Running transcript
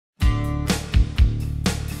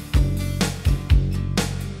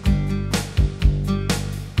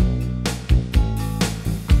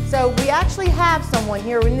we actually have someone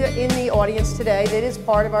here in the audience today that is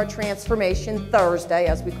part of our Transformation Thursday,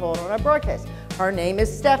 as we call it on our broadcast. Her name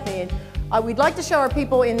is Stephanie. And we'd like to show our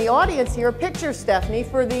people in the audience here a picture of Stephanie.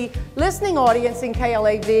 For the listening audience in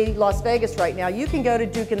KLAV Las Vegas right now, you can go to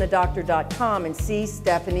dukeandthedoctor.com and see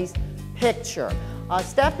Stephanie's picture.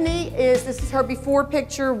 Stephanie this is her before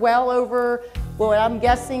picture, well over, well, I'm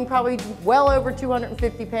guessing probably well over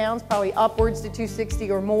 250 pounds, probably upwards to 260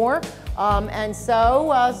 or more. And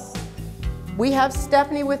so we have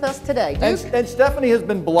Stephanie with us today. And Stephanie has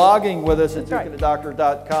been blogging with us at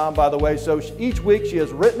dukeandthedoctor.com, by the way. So each week she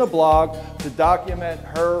has written a blog to document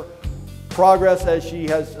her progress as she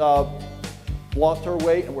has lost her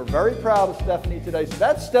weight, and we're very proud of Stephanie today. So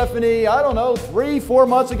that's Stephanie, I don't know, 3-4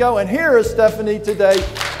 months ago, and here is Stephanie today,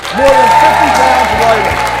 more than 50 pounds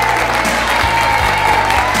lighter.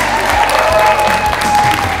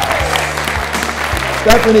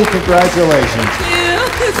 Stephanie, congratulations.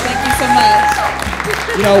 Thank you so much.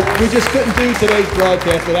 You know, we just couldn't do today's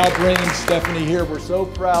broadcast without bringing Stephanie here. We're so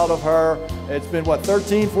proud of her. It's been, what,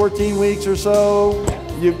 13, 14 weeks or so?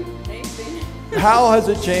 How has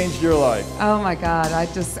it changed your life? Oh my God, I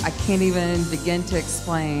can't even begin to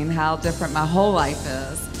explain how different my whole life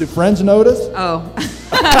is. Do friends notice? Oh.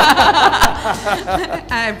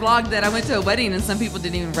 I blogged that I went to a wedding and some people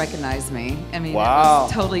didn't even recognize me. I mean, wow. It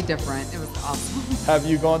was totally different. It was awesome. Have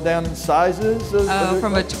you gone down in sizes?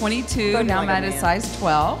 From a 22, now I'm at a size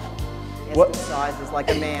 12. What size is like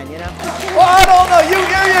a man, you know? Well, I don't know. Here you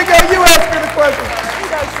go. You ask me the question.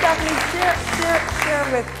 So, Stephanie,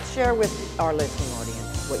 share with our listening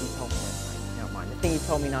audience what you told me last night, if you don't mind. The thing you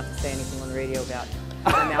told me not to say anything on the radio about.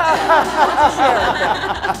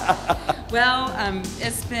 Well,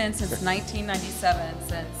 it's been since 1997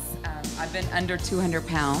 since I've been under 200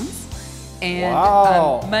 pounds. And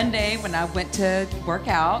wow. Monday, when I went to work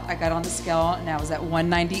out, I got on the scale and I was at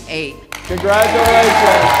 198. Congratulations.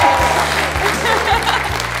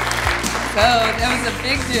 So that was a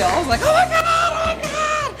big deal. I was like, oh my God, oh my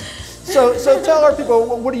God. So tell our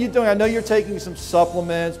people, what are you doing? I know you're taking some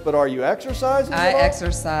supplements, but are you exercising? I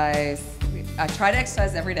exercise. I try to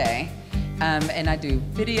exercise every day. And I do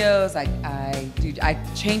videos. I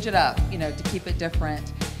change it up, you know, to keep it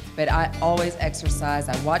different. But I always exercise.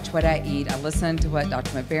 I watch what I eat. I listen to what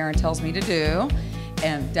Dr. McBaron tells me to do,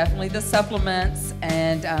 and definitely the supplements.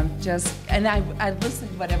 And I listen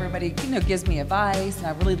to what everybody gives me advice, and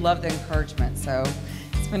I really love the encouragement. So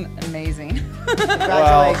it's been amazing. Congratulations.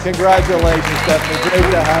 Well, congratulations, Stephanie.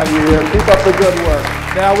 Great to have you here. Keep up the good work.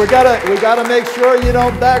 Now we gotta make sure you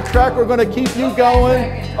don't backtrack. We're gonna keep you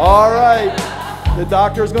going. All right. The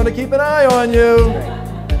doctor's gonna keep an eye on you.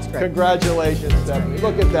 Congratulations, Stephanie.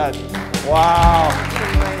 Look at that. Wow.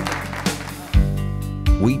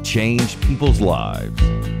 We change people's lives.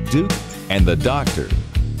 Duke and the Doctor.